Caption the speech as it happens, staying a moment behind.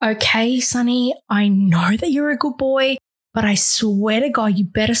Okay, Sonny, I know that you're a good boy, but I swear to God, you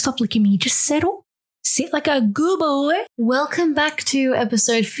better stop licking me. Just settle. Sit like a good boy. Welcome back to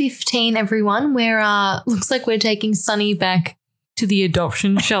episode 15, everyone, where looks like we're taking Sunny back to the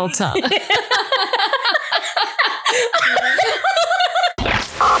adoption shelter.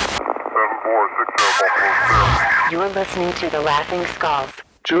 You're listening to The Laughing Skulls.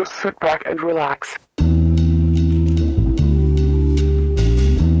 Just sit back and relax.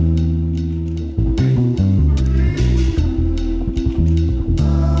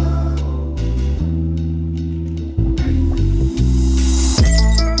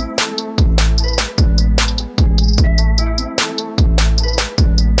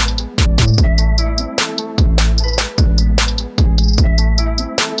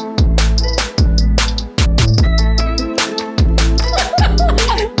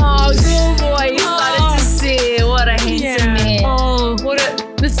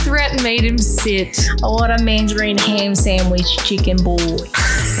 Made him sit. Oh, what a mandarin ham sandwich chicken boy.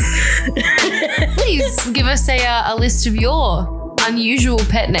 Please give us a list of your unusual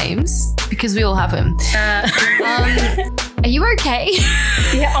pet names, because we all have them. Are you okay?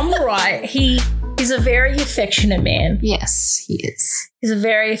 Yeah, I'm all right. He's a very affectionate man. Yes, he is. He's a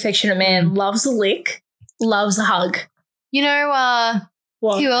very affectionate man. Loves a lick. Loves a hug. You know,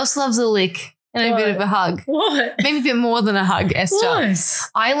 What? who else loves a lick? And a bit of a hug. What? Maybe a bit more than a hug, Esther. What?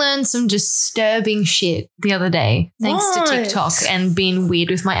 I learned some disturbing shit the other day thanks to TikTok and being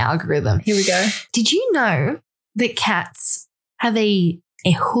weird with my algorithm. Here we go. Did you know that cats have a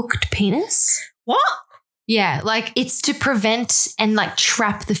hooked penis? What? Yeah, like it's to prevent and like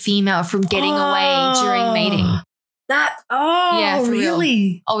trap the female from getting away during mating. Yeah, for real.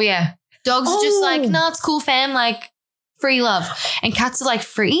 really? Oh, yeah. Dogs are just like, no, it's cool, fam, like free love. And cats are like,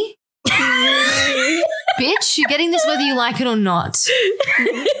 free? Bitch, you're getting this whether you like it or not.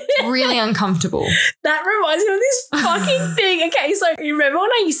 Really uncomfortable. That reminds me of this fucking thing. Okay, so you remember when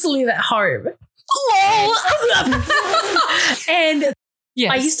I used to live at home? And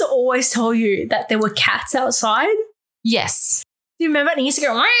yes. I used to always tell you that there were cats outside. Yes. Do you remember? And he used to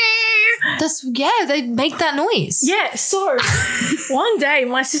go, they make that noise. yeah. So one day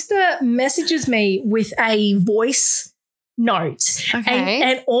my sister messages me with a voice note. Okay.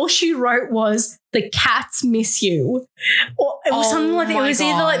 And all she wrote was, the cats miss you. Or it was something like that. It was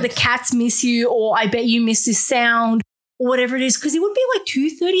either like, the cats miss you, or I bet you miss this sound, or whatever it is. Because it would be like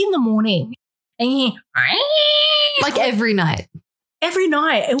 2:30 in the morning. And he like every night. Every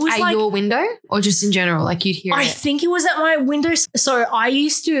night. It was at like your window, or just in general, like you'd hear I it? think it was at my window. So I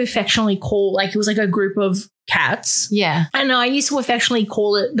used to affectionately call, like, it was like a group of cats. Yeah. And I used to affectionately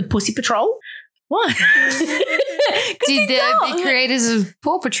call it the Pussy Patrol. What? Did the creators of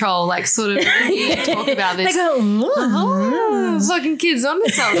Paw Patrol like sort of talk about this? They go, fucking kids on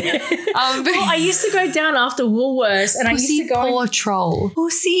something. well, I used to go down after Woolworths and Pussy I used to go Paw Troll.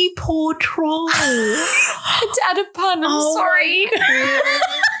 Pussy Paw Troll. To add a pun, I'm sorry.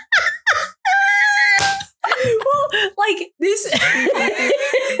 Well, like this. So I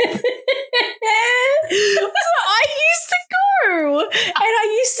used to go, and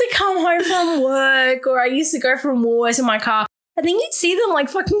I used to come home from work, or I used to go from Woolworths in my car. I think you'd see them like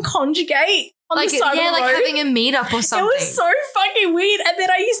fucking conjugate on like the side of the like road. having a meetup or something. It was so fucking weird. And then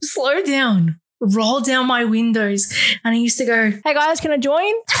I used to slow down, roll down my windows, and I used to go, "Hey guys, can I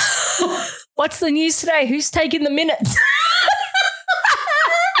join? What's the news today? Who's taking the minutes?"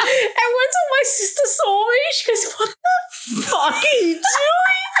 And once my sister saw me, she goes, "What the fuck are you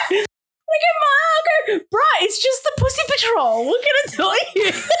doing?" I go, "Bruh, it's just the Pussy Patrol. What can I tell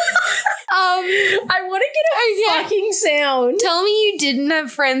you?" I want to get a fucking sound. Tell me you didn't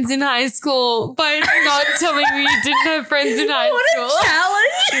have friends in high school by not telling me you didn't have friends in high school. What a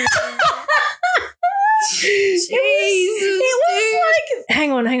challenge. It was like,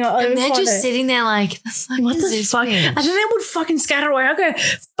 hang on. And they're just sitting there like, the fuck what is the this fuck? bitch? And then they would fucking scatter away. I go,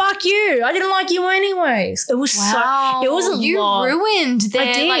 "Fuck you. I didn't like you anyways." It was Wow. it was a you lot. ruined their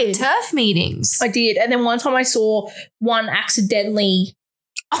like did. turf meetings. I did. And then one time I saw one accidentally.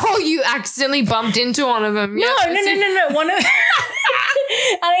 Oh, you accidentally bumped into one of them. No. One of, and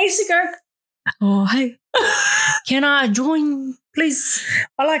I used to go, "Oh, hey, can I join, please?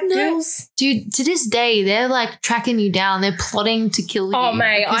 I like girls." Dude, to this day, they're like tracking you down. They're plotting to kill you. Oh,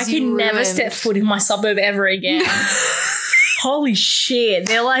 mate, I because you can never ruined- step foot in my suburb ever again. Holy shit.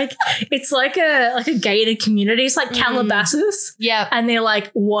 They're like, it's like a gated community. It's like Calabasas. Yeah. And they're like,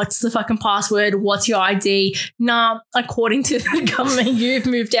 what's the fucking password? What's your ID? Nah, according to the government, you've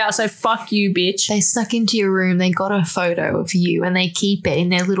moved out, so fuck you, bitch. They snuck into your room, they got a photo of you and they keep it in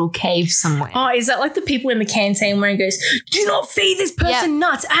their little cave somewhere. Oh, is that like the people in the canteen where it goes, do not feed this person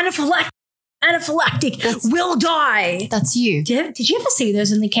nuts, anaphylactic, will die. That's you. Did you ever see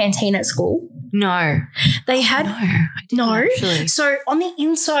those in the canteen at school? No. They had No, actually. So on the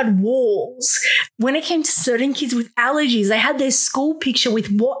inside walls, when it came to certain kids with allergies, they had their school picture with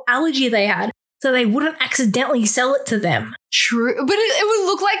what allergy they had, so they wouldn't accidentally sell it to them. True, but it would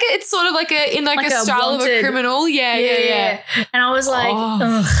look like it's sort of like a style wanted. of a criminal. Yeah. And I was like,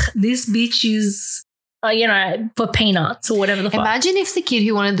 ugh, this bitch is, for peanuts or whatever the fuck. Imagine if the kid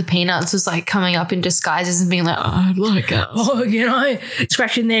who wanted the peanuts was like coming up in disguises and being like, I'd like it. Oh,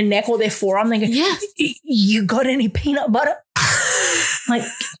 scratching their neck or their forearm. They go, yeah, you got any peanut butter? Like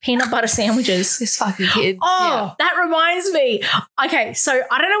peanut butter sandwiches. This fucking kid. Oh, that reminds me. Okay, so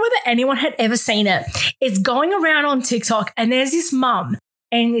I don't know whether anyone had ever seen it. It's going around on TikTok and there's this mum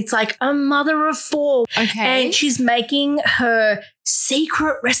and it's like a mother of 4. Okay. And she's making her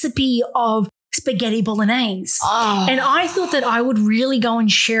secret recipe of spaghetti bolognese. Oh. And I thought that I would really go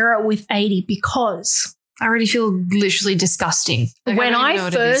and share it with 80 because I already feel literally disgusting. Like, when I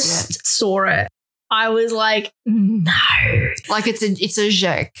first saw it, I was like, no. Like it's a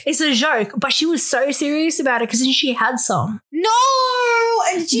joke. It's a joke. But she was so serious about it because then she had some. No.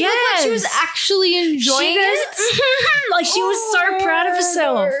 And she looked like she was actually enjoying it. Like she was so proud of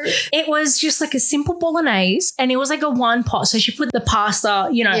herself. No. It was just like a simple bolognese and it was like a one pot. So she put the pasta,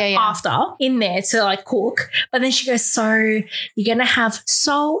 after in there to like cook. But then she goes, so you're going to have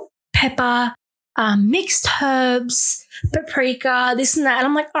salt, pepper, mixed herbs, paprika, this and that. And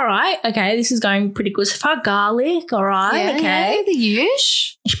I'm like, all right, okay, this is going pretty good so far. Garlic, all right, okay. Yeah, the usual.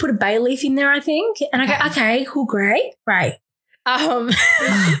 She put a bay leaf in there, I think. And I go, okay, cool, great. And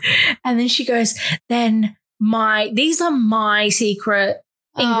then she goes, then these are my secret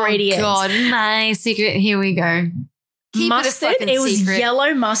ingredients. Oh, God, my secret. Here we go. Keep mustard. It was secret.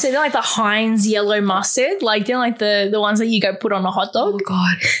 Yellow mustard, like the Heinz yellow mustard, like like the ones that you go put on a hot dog. Oh,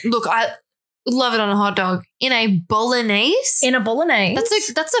 God. Look, I love it on a hot dog. In a bolognese? In a bolognese.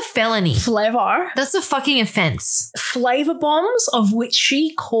 That's a felony. Flavor. That's a fucking offense. Flavor bombs, of which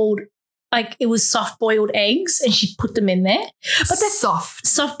she called, like, it was soft-boiled eggs, and she put them in there. But that's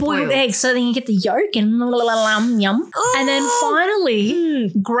soft-boiled eggs, so then you get the yolk and yum. Oh. And then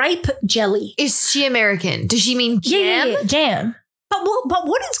finally, grape jelly. Is she American? Does she mean jam? Yeah, jam. But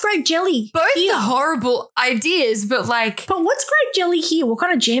what is grape jelly? Both are horrible ideas, but like... But what's grape jelly here? What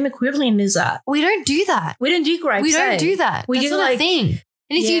kind of jam equivalent is that? We don't do that. We don't do grapes. We don't do that. That's not a thing. And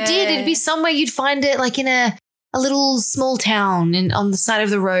if you did, it'd be somewhere you'd find it like in a little small town on the side of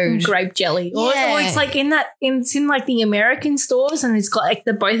the road. Grape jelly. Yeah. Or it's like it's in like the American stores and it's got like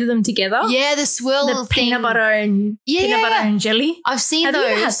both of them together. Yeah, the swirl the thing. Peanut butter and jelly. I've seen Have those.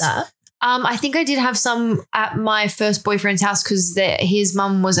 you had that? I think I did have some at my first boyfriend's house because his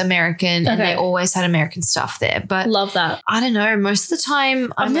mum was American and they always had American stuff there. But love that. I don't know. Most of the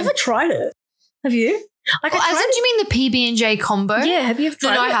time, I've never tried it. Have you? Like, do you mean the PB&J combo? Yeah, have you ever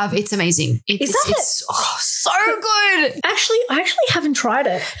tried it? No, I have. It's amazing. It's so good. Actually, I haven't tried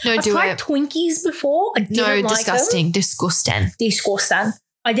it. No, I've tried Twinkies before. I didn't like disgusting. them. Disgusting.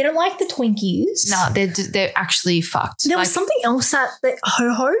 I didn't like the Twinkies. No, they're actually fucked. There was something else that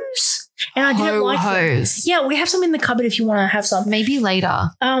Ho-Hos. And I didn't like them. Yeah, we have some in the cupboard if you want to have some. Maybe later.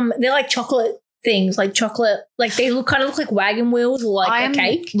 They're like chocolate things, like chocolate, like they look like wagon wheels or like a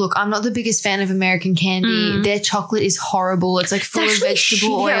cake. Look, I'm not the biggest fan of American candy. Their chocolate is horrible. It's like full of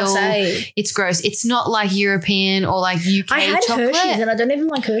vegetable oil. It's gross. It's not like European or like UK I had chocolate. Hershey's and I don't even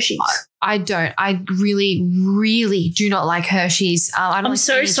like Hershey's. I don't. I really, really do not like Hershey's. I'm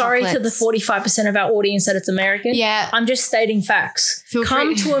so sorry to the 45% of our audience that it's American. Yeah. I'm just stating facts.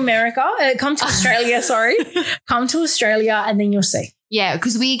 Come to Australia, sorry. Come to Australia and then you'll see. Yeah,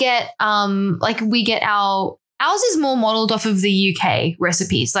 because we get ours is more modeled off of the UK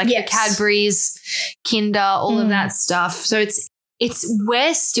recipes, like the Cadbury's, Kinder, all of that stuff. So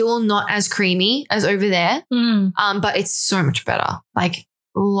we're still not as creamy as over there, but it's so much better. Like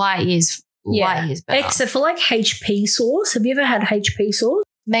light years better. Except for like HP sauce. Have you ever had HP sauce?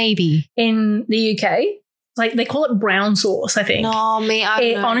 Maybe. In the UK? Like they call it brown sauce, I think. No,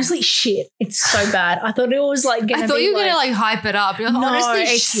 honestly, shit. It's so bad. I thought it was like I thought you were gonna like hype it up. Like, no, honestly,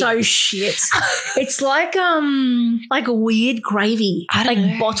 it's so shit. It's like a weird gravy. I don't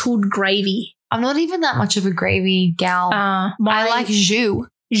know. Bottled gravy. I'm not even that much of a gravy gal. I like jus.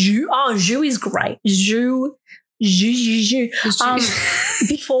 Jus. Oh, jus is great. Jus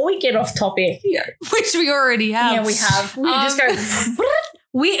Before we get off topic, which we already have. Yeah, we have. We just go.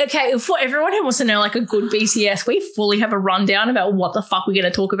 Okay, for everyone who wants to know like a good BCS, we fully have a rundown about what the fuck we're going to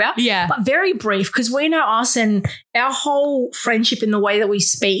talk about. Yeah. But very brief, because we know us and our whole friendship in the way that we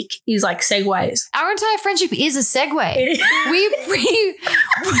speak is like segues. Our entire friendship is a segue. It is. We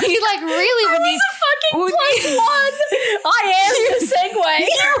like really when you Fucking plus one. I am the segue.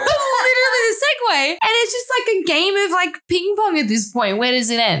 You're literally the segue. And it's just like a game of like ping pong at this point. Where does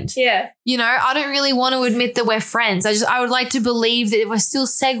it end? Yeah. You know, I don't really want to admit that we're friends. I would like to believe that we're still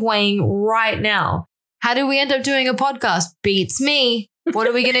segueing right now. How do we end up doing a podcast? Beats me. What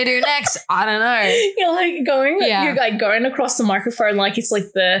are we going to do next? I don't know. You're like going across the microphone like it's like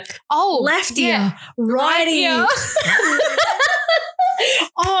the left ear, right ear.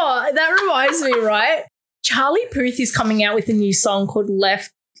 Oh, that reminds me, right? Charlie Puth is coming out with a new song called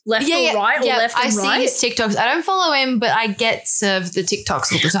Left or Right or Left and Right. I see his TikToks. I don't follow him, but I get served the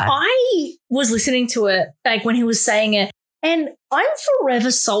TikToks all the time. I was listening to it like when he was saying it, and I'm forever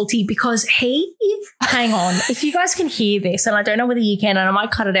salty because hang on, if you guys can hear this, and I don't know whether you can, and I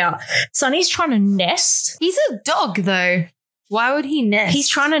might cut it out. Sonny's trying to nest. He's a dog though. Why would he nest? He's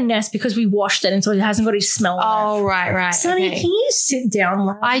trying to nest because we washed it and so it hasn't got his smell on it. Oh, right. Sonny, okay. Can you sit down,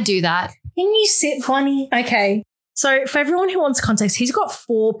 lad? I do that. Can you sit, funny? Okay. So for everyone who wants context, he's got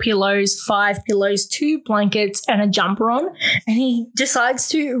 4 pillows, 5 pillows, 2 blankets and a jumper on, and he decides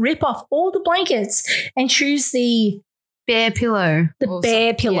to rip off all the blankets and choose the bare pillow.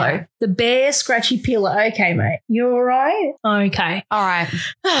 Bare pillow. Yeah. The bare scratchy pillow. Okay, mate. You all right? Okay. All right.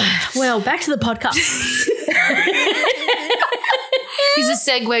 Well, back to the podcast. He's a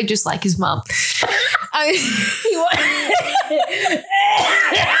segue just like his mum.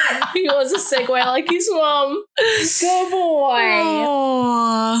 He was a segue like his mum. Good boy.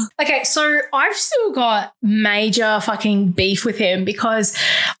 Oh. Okay, so I've still got major fucking beef with him because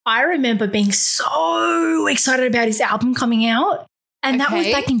I remember being so excited about his album coming out. And that was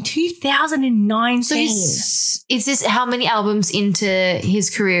back in 2019. So is this how many albums into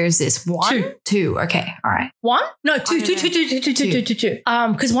his career is this? 1? 2. Okay. All right. 1? No, 2.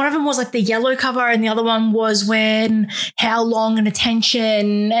 Because one of them was like the yellow cover and the other one was when How Long and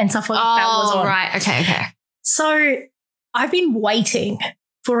Attention and stuff like that was on. Oh, right. Okay. So I've been waiting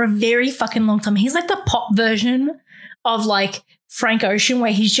for a very fucking long time. He's like the pop version of like Frank Ocean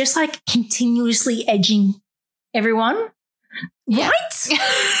where he's just like continuously edging everyone. Yeah. Right?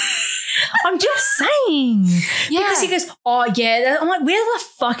 I'm just saying. Yeah. Because he goes, oh, yeah. I'm like, where the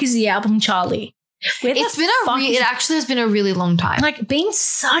fuck is the album, Charlie? It actually has been a really long time. Like, been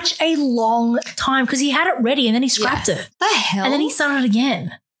such a long time because he had it ready and then he scrapped it. The hell? And then he started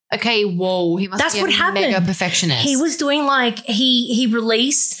again. Okay, whoa. He must be a mega perfectionist. He was doing like, he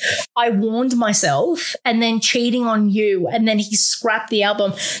released I Warned Myself and then Cheating on You and then he scrapped the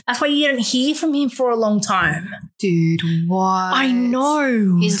album. That's why you didn't hear from him for a long time. Dude, what? I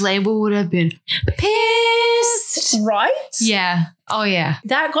know. His label would have been pissed. Right? Yeah. Oh, yeah.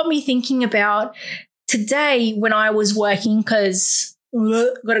 That got me thinking about today when I was working because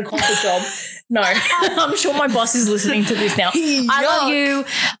got a corporate job. No, I'm sure my boss is listening to this now. I love you.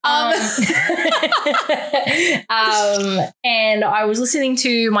 And I was listening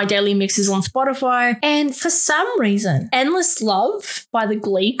to my daily mixes on Spotify, and for some reason, Endless Love by the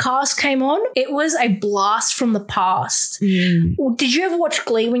Glee cast came on. It was a blast from the past. Mm. Did you ever watch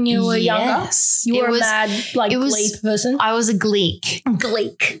Glee when you were younger? You were a mad Glee person? I was a Gleek.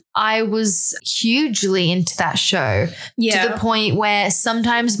 I was hugely into that show to the point where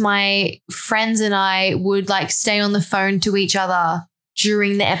sometimes my friends and I would like stay on the phone to each other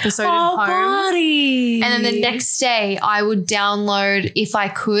during the episode at home. Buddy. And then the next day I would download, if I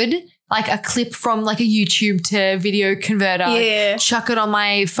could, like a clip from like a YouTube to video converter, chuck it on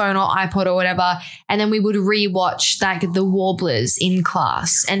my phone or iPod or whatever, and then we would rewatch like the Warblers in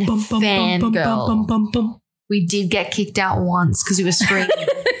class and fangirl. We did get kicked out once because we were screaming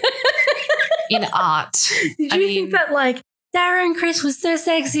in art. Did you think that like Darren Criss was so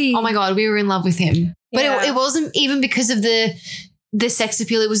sexy? Oh my God, we were in love with him. But it wasn't even because of the sex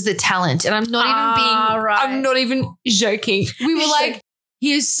appeal, it was the talent. And I'm not even joking. We were like,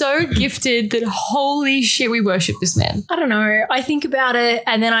 he is so gifted that holy shit, we worship this man. I don't know. I think about it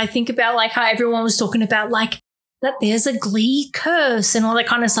and then I think about like how everyone was talking about like that there's a Glee curse and all that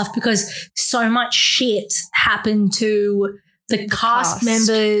kind of stuff because so much shit happened to the cast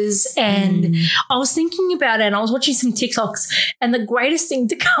members and I was thinking about it and I was watching some TikToks and the greatest thing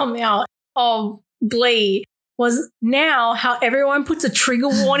to come out of Glee was now how everyone puts a trigger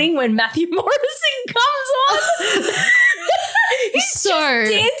warning when Matthew Morrison comes on. He's just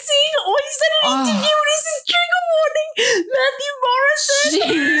dancing or he's in an interview and it's his trigger Matthew Morrison.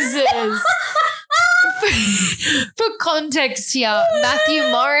 Jesus. For context here, Matthew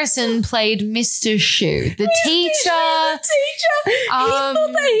Morrison played Mr. Shu, the teacher. He thought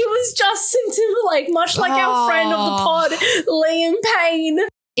that he was Justin Timberlake, much like our friend of the pod, Liam Payne.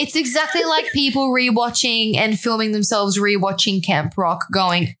 It's exactly like people rewatching and filming themselves rewatching Camp Rock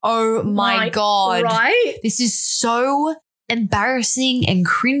going, oh my God. Right? This is so embarrassing and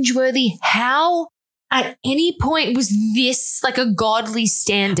cringeworthy. How at any point was this like a godly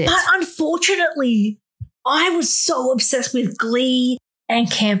standard? But unfortunately, I was so obsessed with Glee and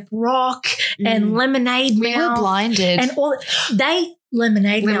Camp Rock and Lemonade Mouth. We were blinded. And all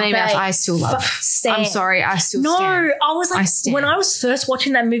Lemonade Mouth, I still love. I'm sorry, I still stand. I was like, when I was first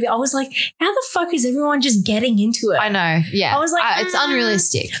watching that movie, I was like, how the fuck is everyone just getting into it? I know, yeah. I was like, it's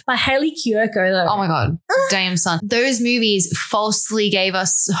unrealistic. But Hayley Kiyoko, though. Oh my God, damn son. Those movies falsely gave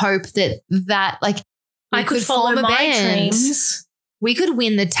us hope that like I could follow form a my band. dreams. We could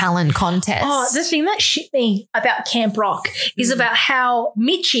win the talent contest. Oh, the thing that shit me about Camp Rock is about how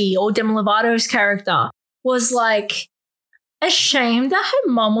Mitchie, or Demi Lovato's character, was like ashamed that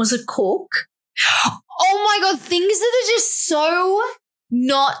her mum was a cook. Oh my God, things that are just so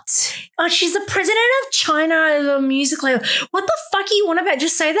not. Oh, she's the president of China, the music label. What the fuck are you on about?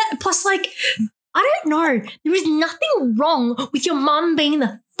 Just say that. Plus, like, I don't know. There is nothing wrong with your mum being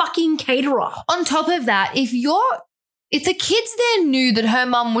the fucking caterer. On top of that, if the kids there knew that her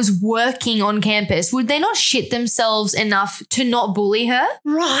mum was working on campus, would they not shit themselves enough to not bully her?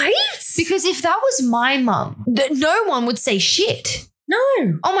 Right? Because if that was my mum, no one would say shit. No.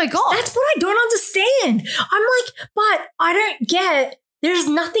 Oh my God. That's what I don't understand. I'm like, but I don't get, there's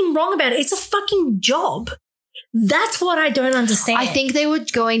nothing wrong about it. It's a fucking job. That's what I don't understand. I think they were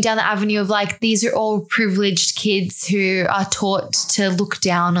going down the avenue of like, these are all privileged kids who are taught to look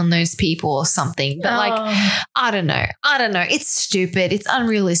down on those people or something. But like, I don't know. It's stupid. It's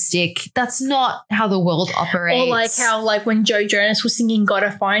unrealistic. That's not how the world operates. Or like how like when Joe Jonas was singing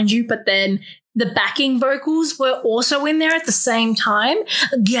Gotta Find You, but then the backing vocals were also in there at the same time.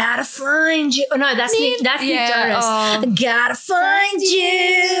 Gotta find you. Oh no, that's Nick Jonas. Gotta find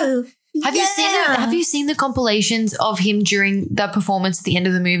you. Have you seen the compilations of him during the performance at the end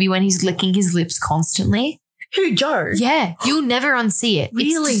of the movie when he's licking his lips constantly? Who, Joe? Yeah, you'll never unsee it.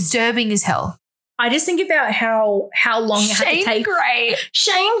 Really? It's disturbing as hell. I just think about how long it had to take.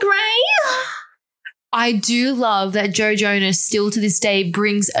 Shane Gray. I do love that Joe Jonas still to this day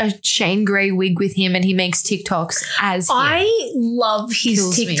brings a Shane Gray wig with him and he makes TikToks as him. I love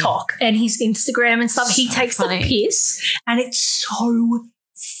his TikTok and his Instagram and stuff. He takes the piss and it's so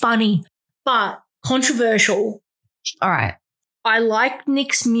funny, but controversial. All right. I like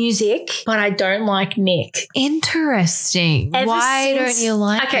Nick's music, but I don't like Nick. Interesting. Why don't you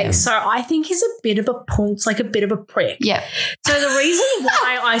like him? So I think he's a bit of a punks, like a bit of a prick. Yeah. So the reason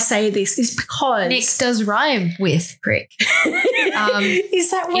why I say this is because Nick does rhyme with prick.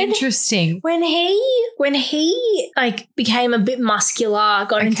 Is that interesting? When he like became a bit muscular,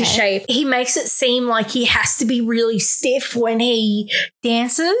 got into shape, he makes it seem like he has to be really stiff when he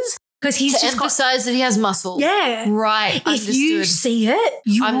dances. Because he's to just emphasize that he has muscle. Yeah. Right. If you see it,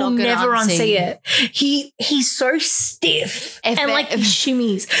 you will never unsee it. He's so stiff and like he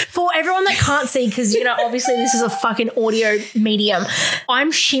shimmies. For everyone that can't see, because, you know, obviously this is a fucking audio medium,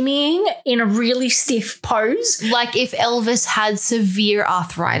 I'm shimmying in a really stiff pose. Like if Elvis had severe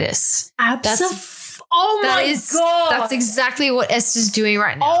arthritis. Oh my God. That's exactly what Esther's doing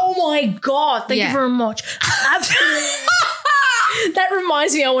right now. Oh my God. Thank you very much. That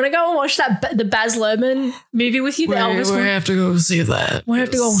reminds me, I want to go and watch the Baz Luhrmann movie with you. We have to go see that. We have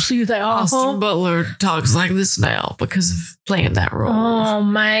to go see that. Austin Butler talks like this now because of playing that role. Oh,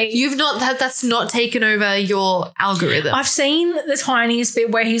 mate. You've not, that's not taken over your algorithm. I've seen the tiniest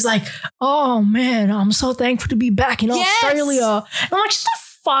bit where he's like, oh man, I'm so thankful to be back in Australia. And I'm like, shut the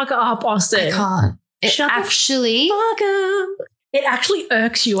fuck up, Austin. I can't. It actually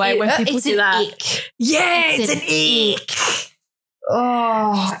irks you when people do that. Ick. Yeah, it's an ick.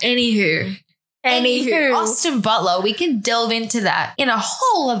 Oh, anywho, Austin Butler, we can delve into that in a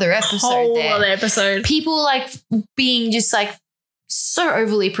whole other episode. People like being just like so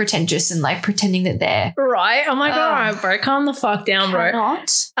overly pretentious and like pretending that they're right. Oh my God, all right, bro, calm the fuck down, bro.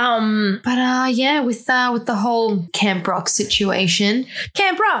 But yeah, with the whole Camp Rock situation,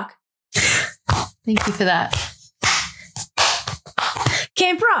 Camp Rock. Thank you for that.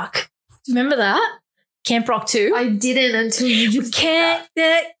 Camp Rock. Remember that? Camp Rock 2? I didn't until you just can't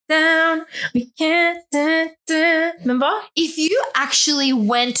get down. We can't. Remember? If you actually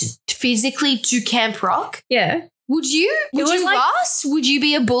went physically to Camp Rock, yeah, Would you? Would was you like- last? Would you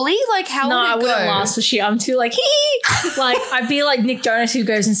be a bully? Like, how No, would it I wouldn't go? last for shit. I'm too like, hee. Like, I'd be like Nick Jonas who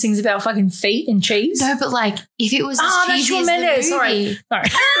goes and sings about fucking feet and cheese. No, but like, if it was as that's cheesy Shawn as Mendes. the movie.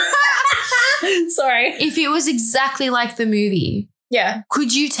 Sorry. Sorry. If it was exactly like the movie, Yeah.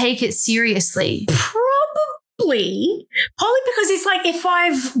 could you take it seriously? Probably because it's like if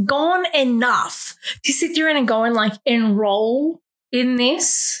I've gone enough to sit there and go and like enroll in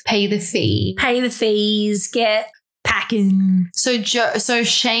this, Pay the fee. pay the fees, get packing. So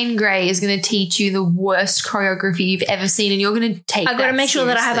Shane Gray is going to teach you the worst choreography you've ever seen, and you're going to take. I've got to make sure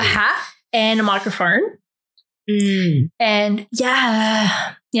that I have a hat and a microphone. And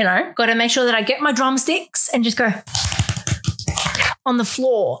yeah, got to make sure that I get my drumsticks and just go on the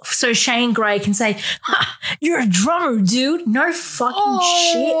floor so Shane Gray can say, you're a drummer, dude. No fucking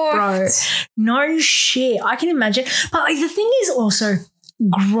shit, bro. No shit. I can imagine. But like the thing is also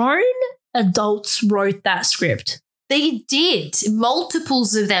grown adults wrote that script. They did.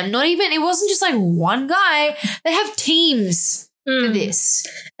 Multiples of them. Not even, it wasn't just like one guy. They have teams for this.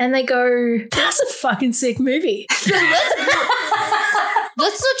 And they go, that's a fucking sick movie.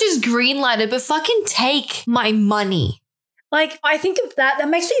 Let's not just greenlight it, but fucking take my money. Like, I think of that. That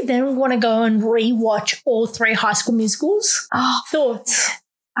makes me then want to go and rewatch all 3 High School Musicals. Oh, Thoughts?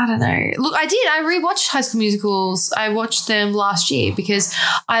 I don't know. Look, I did. I rewatched High School Musicals. I watched them last year because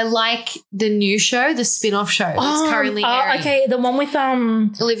I like the new show, the spin-off show that's currently airing. Okay, the one with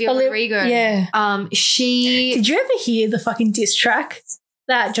Olivia Rodrigo. Yeah. She. Did you ever hear the fucking diss track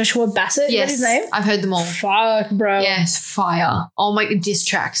that Joshua Bassett? Yes, Is that his name? I've heard them all. Fuck, bro. Yes, fire. Oh my, diss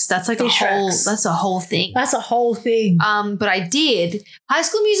tracks. That's like Diss tracks. That's a whole thing. That's a whole thing. But I did. High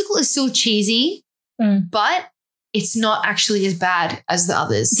School Musical is still cheesy, but it's not actually as bad as the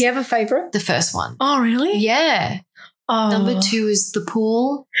others. Do you have a favorite? The first one. Oh, really? Yeah. Oh. Number 2 is The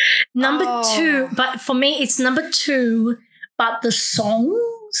Pool. Number 2, but for me, it's number 2, but the songs.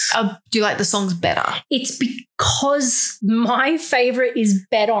 Do you like the songs better? It's because my favorite is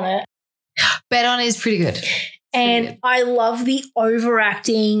Bet on It. Bet on It is pretty good. And I love the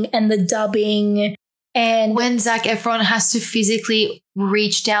overacting and the dubbing. And When Zac Efron has to physically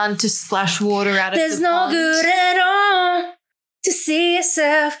reach down to splash water out of there's the no pond. good at all to see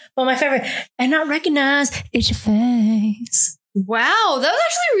yourself. But my favorite, and not recognize it's your face. Wow, that was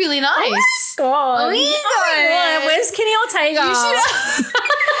actually really nice. God. Oh my God. Where's Kenny Ortega? You should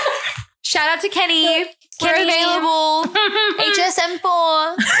shout out to Kenny. We're Kenny. available.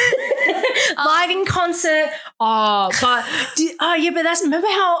 HSM4. Live in concert. But that's, remember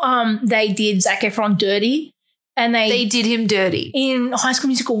how they did Zac Efron dirty? And They did him dirty. in High School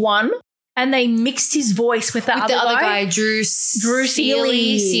Musical 1, and they mixed his voice with the With other the other guy. guy, Drew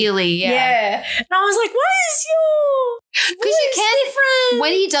Seeley. Seeley, yeah. Yeah. And I was like, what is your Because you can, difference?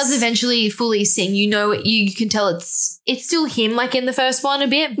 when he does eventually fully sing, you can tell it's still him, like in the first one a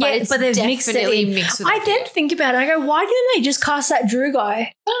bit, but Yeah, it's but they've mixed it definitely in. mixed with I it. then think about it. I go, why didn't they just cast that Drew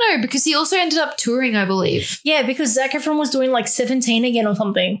guy? I don't know, because he also ended up touring, I believe. Yeah, because Zac Efron was doing like 17 again or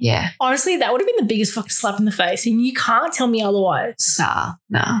something. Yeah. Honestly, that would have been the biggest fucking slap in the face, and you can't tell me otherwise.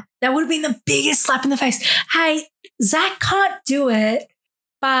 Nah. That would have been the biggest slap in the face. Hey, Zach can't do it,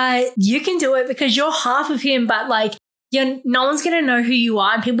 but you can do it because you're half of him, but like, no one's going to know who you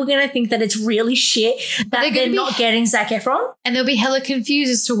are, and people are going to think that it's really shit that they're not getting Zac Efron. And they'll be hella confused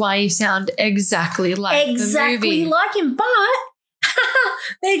as to why you sound exactly like the movie. like him, but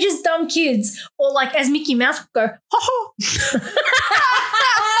they're just dumb kids. Or like as Mickey Mouse would go, ha ha.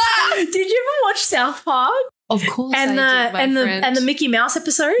 Did you ever watch South Park? Of course And I did, the Mickey Mouse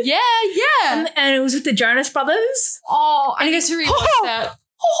episode? Yeah. And it was with the Jonas Brothers. Oh, I And he need goes, to rewatch that.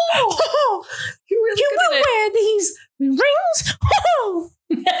 You will wear these rings.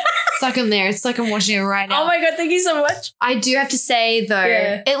 It's like I'm there. It's like I'm watching it right now. Oh my God, thank you so much. I do have to say though,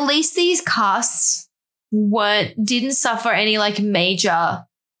 Yeah. at least these casts didn't suffer any like major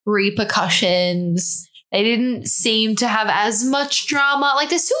repercussions. They didn't seem to have as much drama. Like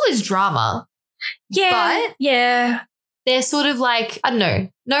there still is drama. Yeah. But- yeah. They're sort of like, I don't know.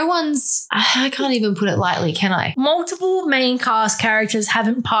 No one's, I can't even put it lightly, can I? Multiple main cast characters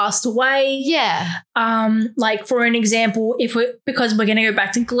haven't passed away. Yeah. Like for an example, because we're going to go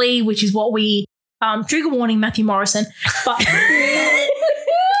back to Glee, which is what we trigger warning Matthew Morrison, but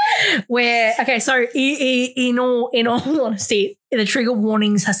so in all honesty, the trigger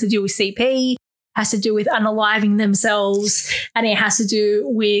warnings has to do with CP, has to do with unaliving themselves, and it has to do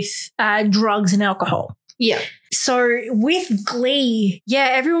with drugs and alcohol. Yeah. So with Glee,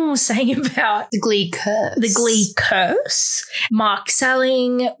 everyone was saying about The Glee curse. the Glee curse. Mark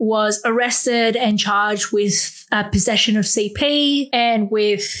Selling was arrested and charged with possession of CP and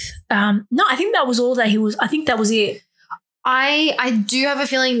with No, I think that was all that he was. I think that was it. I do have a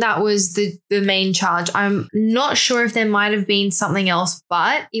feeling that was the main charge. I'm not sure if there might have been something else,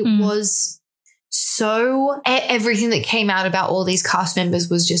 but it was so everything that came out about all these cast members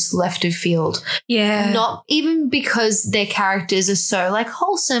was just left of field. Yeah. Not even because their characters are so like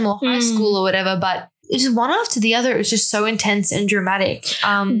wholesome or high school or whatever, but it's just one after the other. It was just so intense and dramatic.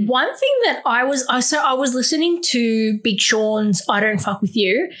 One thing that I was listening to Big Sean's I Don't Fuck With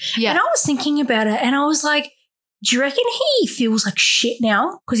You. Yeah. And I was thinking about it and I was like, do you reckon he feels like shit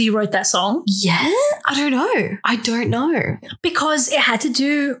now because he wrote that song? Yeah, I don't know. Because it had to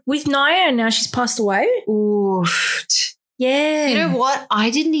do with Naya and now she's passed away. Oof. Yeah. You know what? I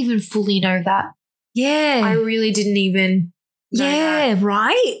didn't even fully know that. Yeah. I really didn't even know that.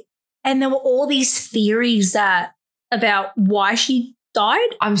 Right? And there were all these theories about why she died.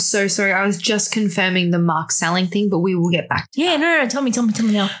 I'm so sorry. I was just confirming the Mark Salling thing, but we will get back to that. No. Tell me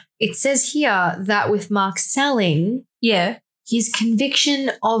now. It says here that with Mark Salling, his conviction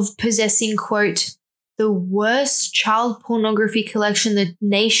of possessing, quote, the worst child pornography collection the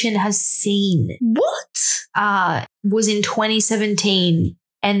nation has seen. What? Was in 2017.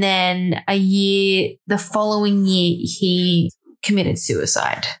 And then the following year, he committed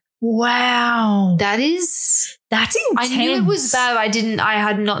suicide. Wow. That's intense. I knew it was bad. I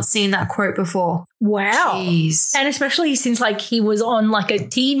had not seen that quote before. Wow. Jeez. And especially since like he was on like a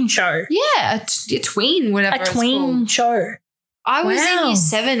teen show. Yeah, a tween, whatever it's called. A tween show. I was in year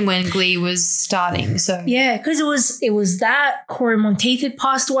 7 when Glee was starting, so. Yeah, because it was that Corey Monteith had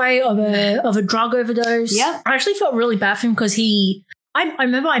passed away of a drug overdose. Yeah. I actually felt really bad for him because I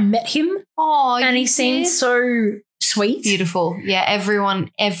remember I met him. Oh, and he seemed so sweet. Beautiful. Yeah,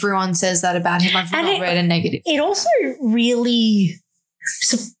 everyone says that about him. I've not read a negative. It also really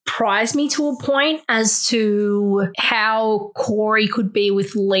surprised me to a point as to how Corey could be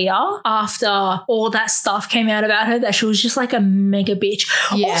with Leah after all that stuff came out about her, that she was just like a mega bitch.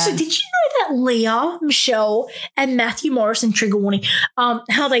 Yeah. Also, did you know that Leah, Michelle, and Matthew Morrison, trigger warning,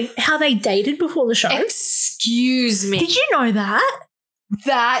 how they dated before the show? Excuse me. Did you know that?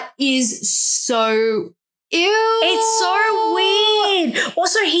 That is so ew. It's so weird.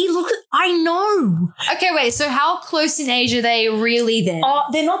 Also, I know. Okay, wait. So how close in age are they really then?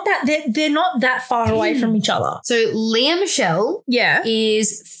 They're not that far away from each other. So Leah Michelle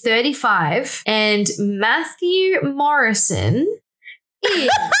is 35 and Matthew Morrison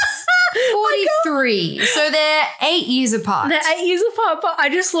is 43. So they're 8 years apart. They're 8 years apart, but I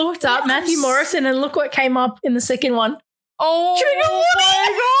just looked up Matthew Morrison and look what came up in the second one. Oh, trigger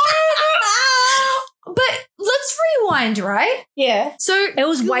warning. But let's rewind, right? Yeah. So it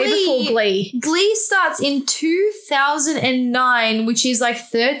was way before Glee. Glee starts in 2009, which is like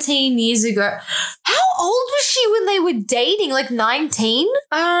 13 years ago. How old was she when they were dating? Like 19?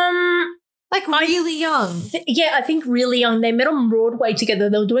 Like really young. I think really young. They met on Broadway together.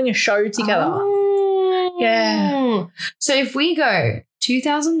 They were doing a show together. Oh. Yeah. So if we go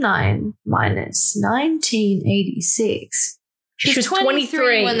 2009 minus 1986. She was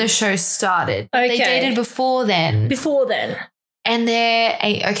 23 when the show started. Okay. They dated before then. And they're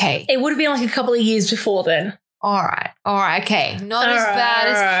okay. It would have been like a couple of years before then. All right. Okay. Not as bad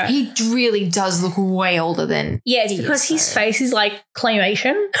as he really does look way older than. Yeah, it's because his face is like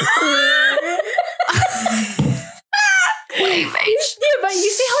claymation. Yeah, but you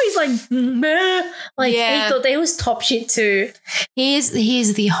see how he's like, meh. Like he thought they was top shit too. He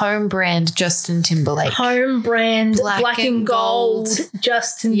is the home brand Justin Timberlake. Home brand black and gold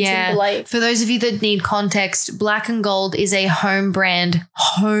Justin Timberlake. For those of you that need context, Black and Gold is a home brand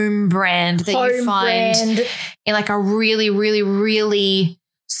that you find in like a really, really, really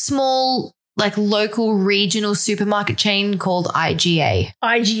small, like local regional supermarket chain called IGA.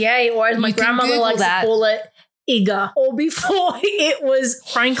 Or as my grandmother likes to call it, IGA, or before it was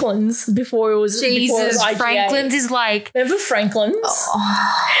Franklin's, before it was IGA. Franklin's is like, remember Franklin's?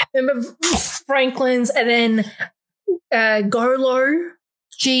 Remember Franklin's, and then Golo.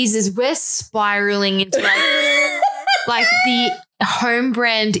 Jesus, we're spiraling into like the home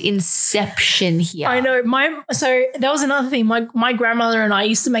brand inception here. I know. So that was another thing. My grandmother and I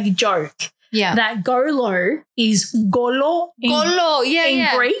used to make a joke. Yeah. That Golo is Golo in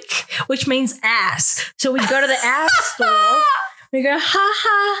Greek, which means ass. So we go to the ass store. We go, ha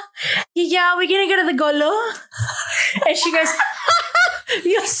ha, yeah, we're going to go to the Golo. And she goes,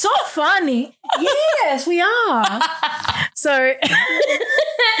 you're so funny. Yes, we are. So,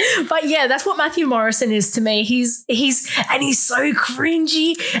 but yeah, that's what Matthew Morrison is to me. He's so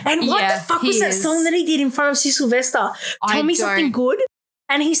cringy. And what the fuck was that song that he did in front of Sue Sylvester? Tell me something good.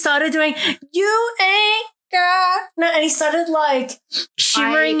 And he started doing, you ain't no, and he started like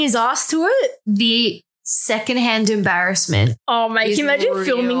shimmering his ass to it. The secondhand embarrassment. Oh, mate, is can you imagine real.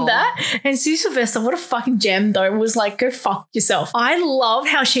 filming that? And Sue Sylvester, what a fucking gem though, was like, go fuck yourself. I love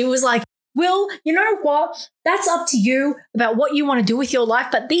how she was like, Will, you know what? That's up to you about what you want to do with your life,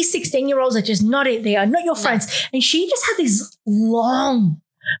 but these 16-year-olds are just not it. They are not your friends. And she just had this long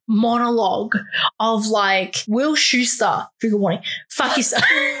monologue of like, Will Schuster, trigger warning, fuck yourself.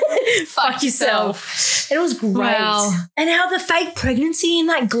 Fuck yourself. And it was great. Wow. And how the fake pregnancy in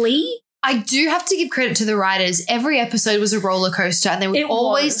that Glee. I do have to give credit to the writers. Every episode was a roller coaster and they would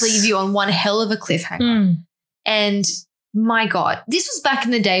always leave you on one hell of a cliffhanger. And my God, this was back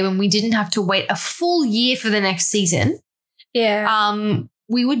in the day when we didn't have to wait a full year for the next season. Yeah.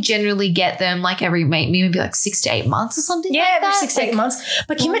 We would generally get them like every maybe like 6 to 8 months or something. Yeah, like every that. 6 to 8 months.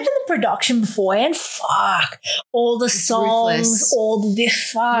 But can you imagine the production beforehand? Fuck. All the songs, ruthless. all the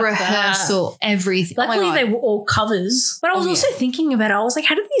fuck. Rehearsal, everything. Luckily, oh my they God. were all covers. But I was also thinking about it. I was like,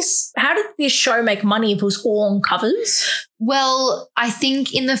 how did this show make money if it was all on covers? Well, I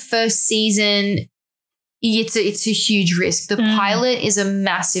think in the first season, it's a huge risk. The pilot is a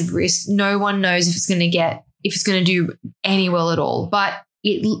massive risk. No one knows if it's going to do any well at all. But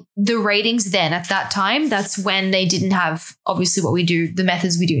the ratings then at that time, that's when they didn't have obviously what we do, the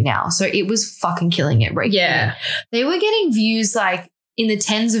methods we do now. So it was fucking killing it. Right? Yeah. They were getting views like in the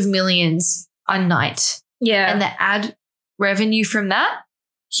tens of millions a night. Yeah. And the ad revenue from that,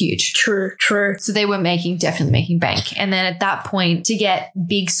 huge. True. So they were definitely making bank. And then at that point, to get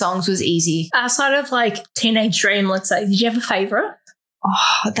big songs was easy. Outside of like Teenage Dream, let's say, did you have a favorite?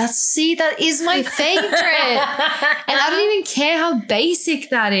 Oh, that is my favorite. And I don't even care how basic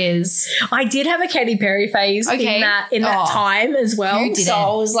that is. I did have a Katy Perry phase in that time as well. Who didn't? So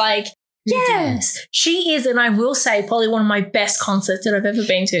I was like, yes, she is. And I will say probably one of my best concerts that I've ever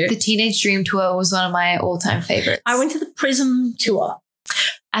been to. The Teenage Dream tour was one of my all-time favorites. I went to the Prism tour.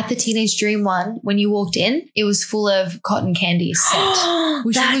 At the Teenage Dream one, when you walked in, it was full of cotton candy set.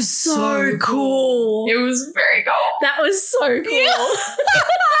 Which That's was so cool. It was very cool. That was so cool.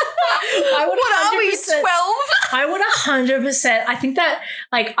 I would 100%. 12? I would 100%. I think that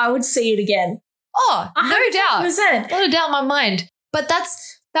like I would see it again. Oh, no doubt. 100%. Not a doubt in my mind. But that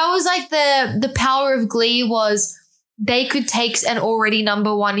was like the power of Glee was they could take an already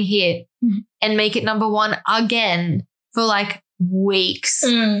number one hit and make it number one again for like weeks,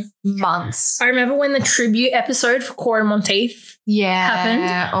 months. I remember when the tribute episode for Cora Monteith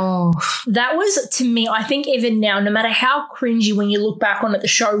happened. Oh, that was, to me, I think even now, no matter how cringy when you look back on it, the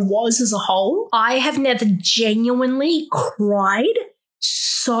show was as a whole, I have never genuinely cried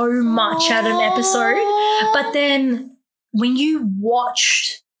so much at an episode. But then when you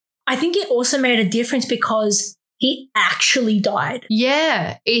watched, I think it also made a difference because he actually died.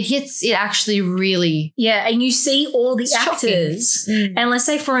 Yeah, it actually really. Yeah, and you see all the actors. And let's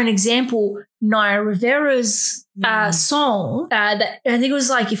say, for an example, Naya Rivera's song, that I think it was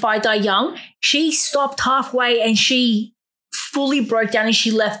like If I Die Young, she stopped halfway and she fully broke down and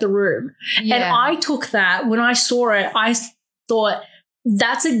she left the room. Yeah. And I took that, when I saw it, I thought,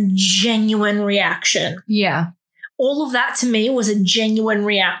 that's a genuine reaction. Yeah. All of that to me was a genuine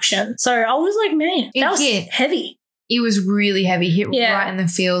reaction. So I was like, man, that was heavy. It was really heavy, hit right in the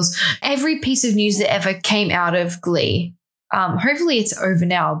feels. Every piece of news that ever came out of Glee, hopefully it's over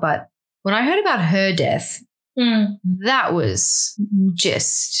now, but when I heard about her death, that was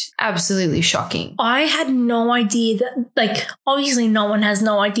just absolutely shocking. I had no idea that, like, obviously no one has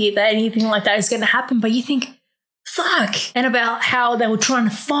no idea that anything like that is going to happen, but you think, fuck. And about how they were trying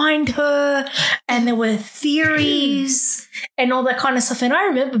to find her and there were theories and all that kind of stuff. And I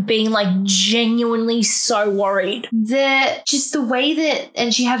remember being like genuinely so worried. Just the way that,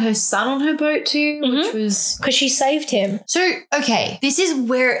 and she had her son on her boat too, which was. Because she saved him. So, okay, this is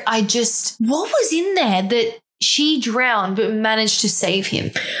where what was in there that she drowned but managed to save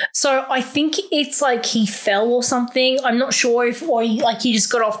him? So I think it's like he fell or something. I'm not sure if, or he just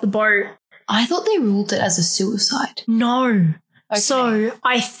got off the boat. I thought they ruled it as a suicide. No. Okay. So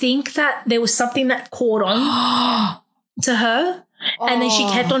I think that there was something that caught on to her and then she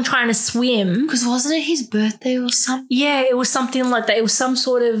kept on trying to swim. Because wasn't it his birthday or something? Yeah, it was something like that. It was some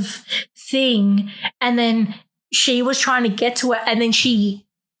sort of thing. And then she was trying to get to it and then she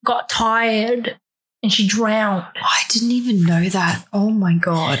got tired and she drowned. I didn't even know that. Oh, my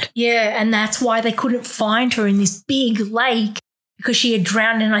God. Yeah, and that's why they couldn't find her in this big lake. Because she had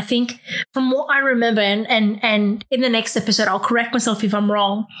drowned, and I think from what I remember, and in the next episode, I'll correct myself if I'm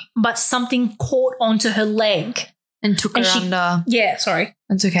wrong, but something caught onto her leg And took her under. Yeah, sorry.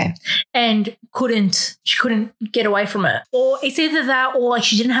 That's okay. And she couldn't get away from it. Or it's either that or like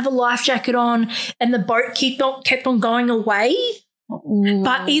she didn't have a life jacket on and the boat kept on going away. Ooh.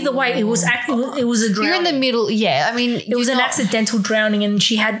 But either way, it was a drowning. You're in the middle. Yeah, I mean, it was an accidental drowning, and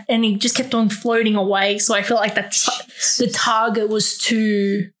he just kept on floating away. So I felt like the target was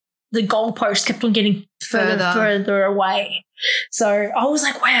the goalpost kept on getting further away. So I was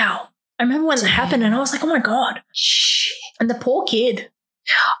like, wow. I remember when that happened, and I was like, oh my God. Shit. And the poor kid.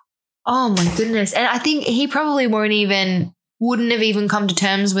 Oh my goodness. And I think he probably wouldn't have even come to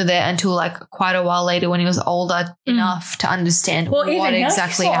terms with it until like quite a while later when he was older enough to understand what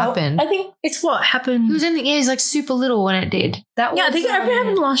exactly happened. I think it's what happened. He was like super little when it did. I think it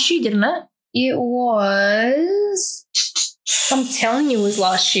happened last year, didn't it? It was. I'm telling you, it was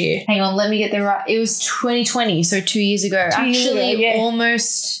last year. Hang on, let me get that right. It was 2020, so 2 years ago.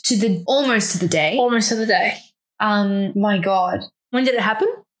 Almost to the day. Almost to the day. My God. When did it happen?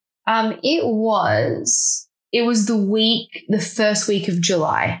 It was the first week of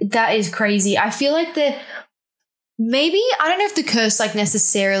July. That is crazy. I feel like I don't know if the curse like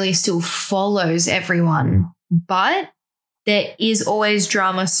necessarily still follows everyone, but there is always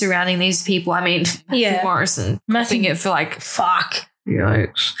drama surrounding these people. I mean, Matthew Morrison doing it for like fuck.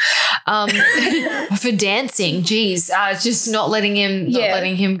 Yikes. For dancing, geez, just not letting him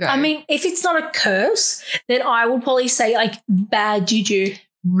go. I mean, if it's not a curse, then I would probably say like bad juju.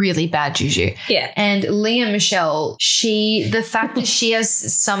 Really bad juju. Yeah. And Leah Michelle, the fact that she has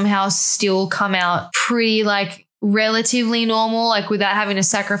somehow still come out pretty like relatively normal, like without having to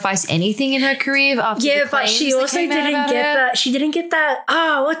sacrifice anything in her career after the but she also didn't get that. She didn't get that.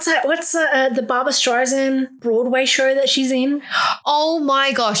 What's the Barbra Streisand Broadway show that she's in? Oh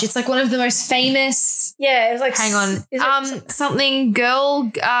my gosh, it's like one of the most famous. Yeah, it's like hang on, something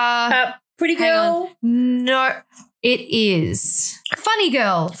girl. Pretty Girl. No. It is Funny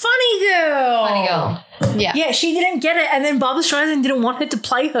Girl. Funny Girl. Yeah. Yeah, she didn't get it, and then Barbra Streisand didn't want her to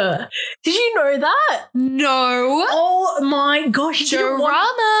play her. Did you know that? No. Oh my gosh. Drama.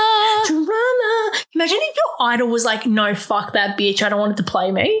 Imagine if your idol was like, no, fuck that bitch. I don't want it to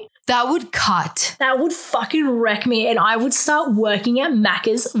play me. That would cut. That would fucking wreck me, and I would start working at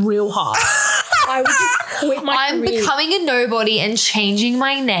Macca's real hard. I would just quit my career. I'm becoming a nobody and changing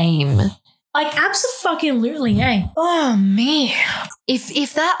my name. Like, abso-fucking-lutely, eh? Oh, man.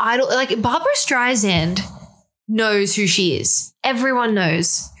 If that idol, like, Barbra Streisand knows who she is. Everyone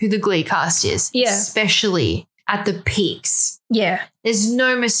knows who the Glee cast is. Yeah. Especially at the peaks. Yeah. There's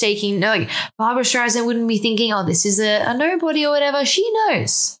no mistaking. No, like, Barbra Streisand wouldn't be thinking, oh, this is a nobody or whatever. She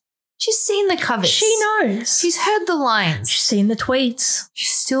knows. She's seen the covers. She knows. She's heard the lines. She's seen the tweets.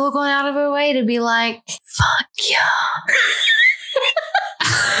 She's still gone out of her way to be like, fuck yeah.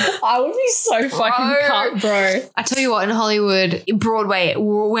 I would be so fucking cut, bro. I tell you what, in Hollywood, Broadway,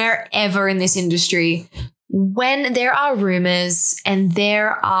 wherever in this industry, when there are rumors and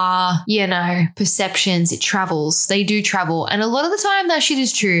there are, perceptions, it travels. They do travel. And a lot of the time that shit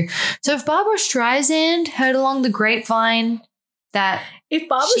is true. So if Barbra Streisand heard along the grapevine that she's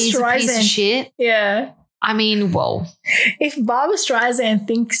a piece of shit. Yeah. I mean, whoa. If Barbra Streisand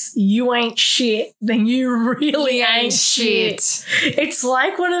thinks you ain't shit, then you really ain't shit. It's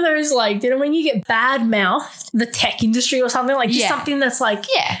like one of those, like, when you get bad mouthed, the tech industry or something, like just something that's like,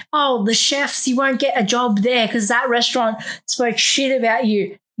 oh, the chefs, you won't get a job there because that restaurant spoke shit about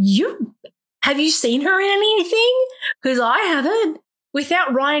you. Have you seen her in anything? Because I haven't.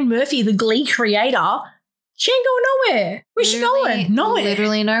 Without Ryan Murphy, the Glee creator, she ain't going nowhere. Where's she going? Nowhere.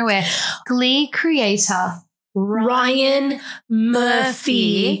 Literally nowhere. Glee creator Ryan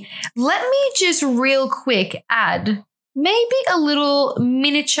Murphy. Let me just real quick add maybe a little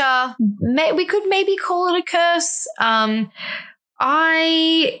miniature. We could maybe call it a curse. Let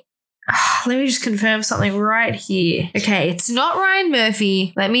me just confirm something right here. Okay, it's not Ryan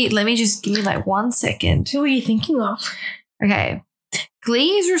Murphy. Let me just give me like 1 second. Who are you thinking of? Okay.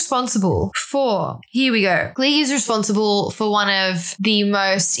 Glee is responsible for one of the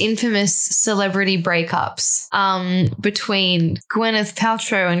most infamous celebrity breakups between Gwyneth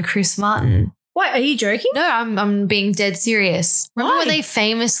Paltrow and Chris Martin. Wait, are you joking? No, I'm being dead serious. Remember when they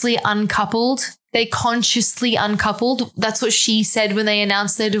famously uncoupled? They consciously uncoupled. That's what she said when they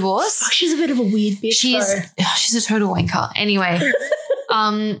announced their divorce. Fuck, she's a bit of a weird bitch. She's a total wanker. Anyway,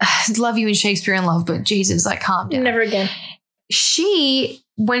 love you in Shakespeare in Love, but Jesus, like, calm down. Never again.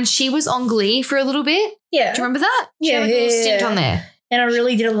 When she was on Glee for a little bit. Yeah. Do you remember that? She had a little stint on there. And I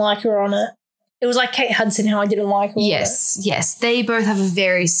really didn't like her on it. It was like Kate Hudson, how I didn't like her. Yes. They both have a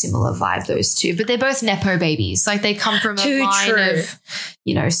very similar vibe, those two. But they're both Nepo babies. Like, they come from a line of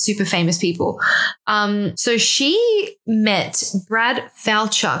super famous people. So she met Brad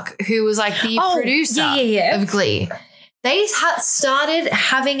Falchuk, who was like the producer of Glee. They started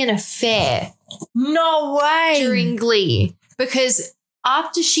having an affair. No way. During Glee, because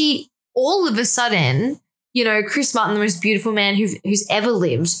after all of a sudden, Chris Martin, the most beautiful man who's ever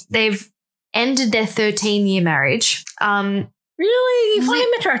lived, they've ended their 13-year marriage. Really? You find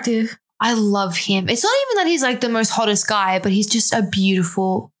him attractive? I love him. It's not even that he's like the most hottest guy, but he's just a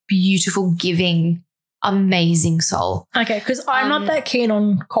beautiful, beautiful, giving, amazing soul. Okay, because I'm not that keen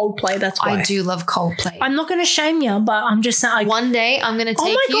on Coldplay. That's why. I do love Coldplay. I'm not going to shame you, but I'm just saying. One day I'm going to take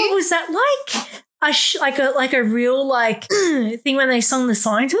you. Oh my God, was that like a real thing when they sung The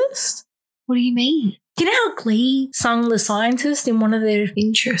Scientist? What do you mean? You know how Glee sung The Scientist in one of their...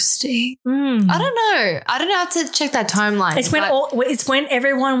 Interesting. I don't know. I don't know how to check that timeline. It's when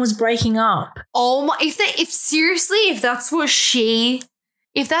everyone was breaking up. Oh my! If that's what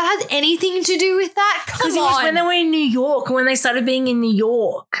if that had anything to do with that, come on. Because it was when they were in New York, when they started being in New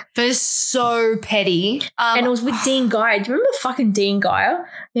York. They're so petty. And it was with Dean Geyer. Do you remember fucking Dean Geyer?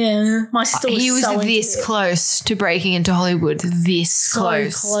 Yeah. My sister was He was so this close to breaking into Hollywood. So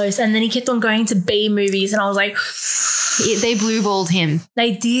close. And then he kept on going to B movies and I was like... They blue-balled him.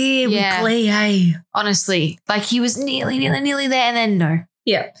 They did with Glee, hey. Honestly. Like he was nearly there and then no.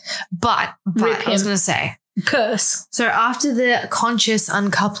 Yeah. But I was going to say... Curse. So after the conscious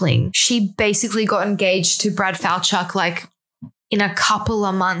uncoupling, she basically got engaged to Brad Falchuk like in a couple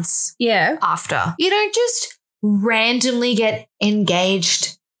of months after. You don't just randomly get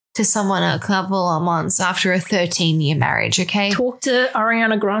engaged to someone a couple of months after a 13-year marriage, okay? Talk to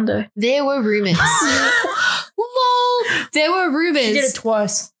Ariana Grande. There were rumors. Lol. There were rumors. She did it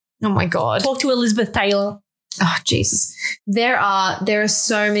twice. Oh my God. Talk to Elizabeth Taylor. Oh, Jesus. There are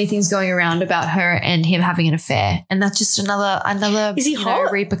so many things going around about her and him having an affair. And that's just another Is he hot?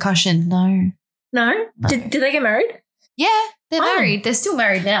 repercussion. No. No? Did they get married? Yeah, they're married. They're still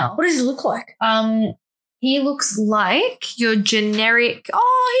married now. What does he look like? He looks like your generic,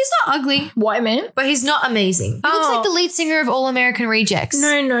 he's not ugly. White man? But he's not amazing. He looks like the lead singer of All American Rejects.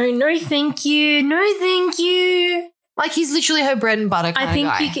 No, thank you. No, thank you. Like he's literally her bread and butter kind of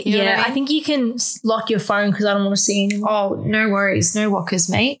guy. I think you can lock your phone because I don't want to see anymore. Oh, no worries. No walkers,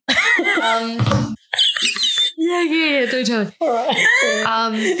 mate. Yeah, don't tell me. All right.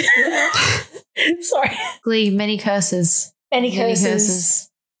 Sorry. Glee, many curses. Many curses.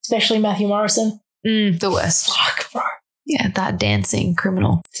 Especially Matthew Morrison. The worst. Fuck, bro. Yeah, that dancing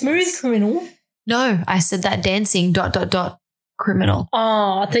criminal. Smooth criminal? No, I said that dancing ... criminal.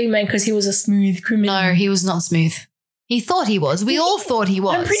 Oh, I thought you meant because he was a smooth criminal. No, he was not smooth. He thought he was. We all thought he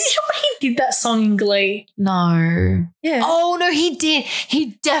was. I'm pretty sure he did that song in Glee. No. Yeah. Oh, no, he did.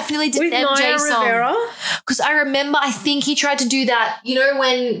 He definitely did with the MJ Naya song. Rivera? Because I remember, I think he tried to do that,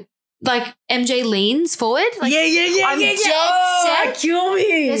 when like MJ leans forward? Like, I'm dead set. Kill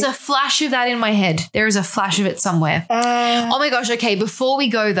me. There's a flash of that in my head. There is a flash of it somewhere. Oh my gosh. Okay. Before we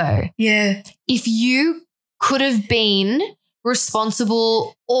go though. Yeah. If you could have been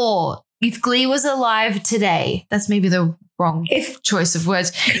responsible or if Glee was alive today, that's maybe the wrong choice of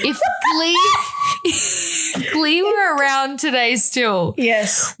words. If Glee were around today still,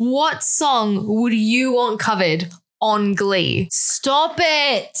 yes, what song would you want covered on Glee? Stop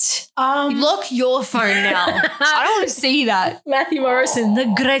it. Lock your phone now. I don't want to see that. Matthew Morrison,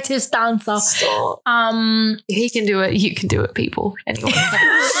 the greatest dancer. Stop. He can do it. You can do it, people. Anyway.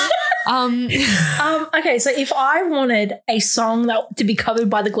 Okay, so if I wanted a song to be covered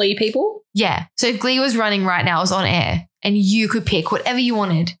by the Glee people. Yeah. So if Glee was running right now, it was on air, and you could pick whatever you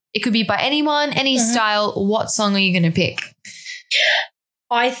wanted. It could be by anyone, any style. What song are you going to pick?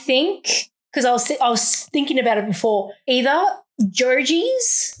 I think, because I was thinking about it before, either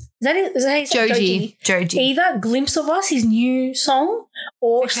Joji's. Is that it? Is that how you say Joji. Either Glimpse of Us, his new song,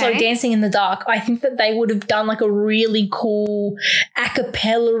 or Slow Dancing in the Dark. I think that they would have done like a really cool a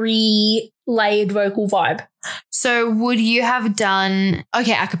cappella-y layered vocal vibe. So would you have done, a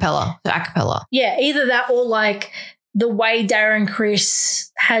cappella. So a cappella. Yeah, either that or like the way Darren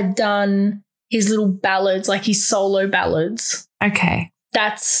Criss had done his little ballads, like his solo ballads. Okay.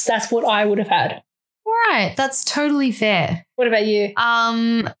 That's what I would have had. Right, that's totally fair. What about you?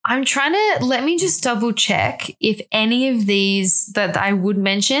 I'm trying to, let me just double check if any of these that I would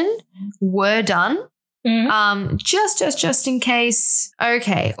mention were done. Mm-hmm. Just in case.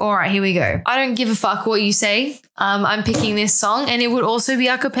 Okay, all right, here we go. I don't give a fuck what you say. I'm picking this song, and it would also be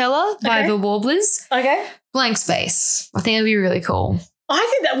a cappella by the Warblers. Okay. Blank Space. I think it'd be really cool. I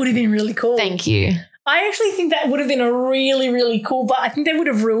think that would have been really cool. Thank you. I actually think that would have been a really, really cool, but I think they would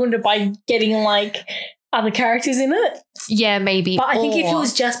have ruined it by getting like other characters in it. Yeah, maybe. But I think if it Or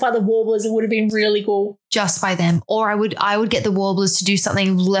was just by the Warblers, it would have been really cool. just by them. Or I would get the Warblers to do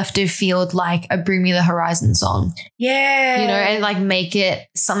something left of field, like a Bring Me the Horizon song. Yeah. You know, and like make it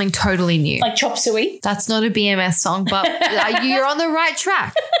something totally new. like Chop Suey. That's not a BMS song, but you're on the right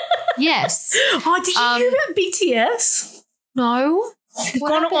track. Yes. Oh, did you hear about BTS? No. They've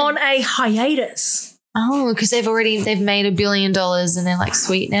gone on a hiatus. Oh, because they've made $1 billion and they're like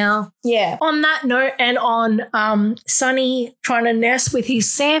sweet now. Yeah. On that note, and on Sonny trying to nurse with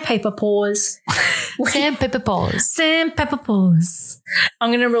his sandpaper paws. Sandpaper paws. Sandpaper paws.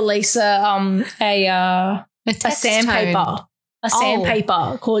 I'm going to release a text sandpaper. tone. A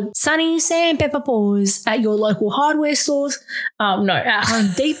sandpaper called Sunny Sandpaper Paws at your local hardware stores. At Home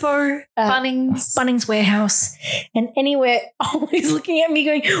Depot, Bunnings Warehouse, and anywhere. Oh, he's looking at me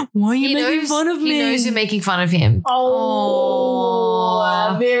going, why are you making fun of me? He knows you're making fun of him. Oh,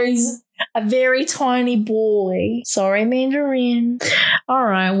 a very tiny boy. Sorry, Mandarin. All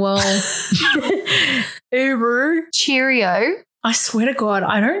right, well, Uber. Cheerio. I swear to God,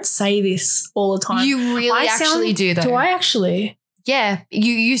 I don't say this all the time. You really actually do, though. Do I actually? Yeah.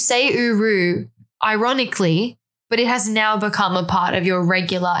 You say uru ironically, but it has now become a part of your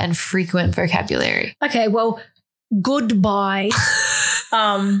regular and frequent vocabulary. Okay, well, goodbye.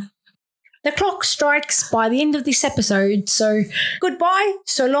 The clock strikes by the end of this episode, so goodbye,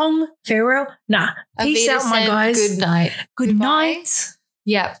 so long, farewell. Peace out, my guys. Good night. Good night.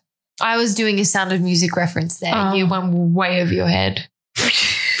 Yep. I was doing a Sound of Music reference there. You went way over your head.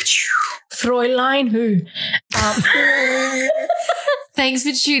 Fräulein who? Thanks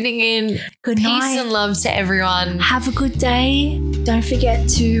for tuning in. Good Peace night. and love to everyone. Have a good day. Don't forget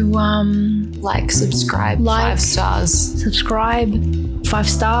to subscribe, 5 stars. Subscribe, 5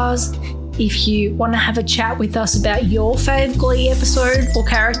 stars. If you want to have a chat with us about your fave Glee episode or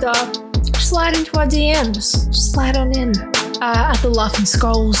character, slide into our DMs. Just slide on in at the Laughing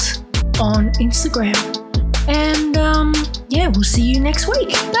Skulls on Instagram. And we'll see you next week.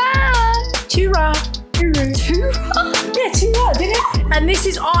 Bye. Toorah. Toorah. Yeah, toorah, did it? And this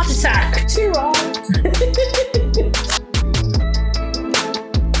is Art Attack. Toorah.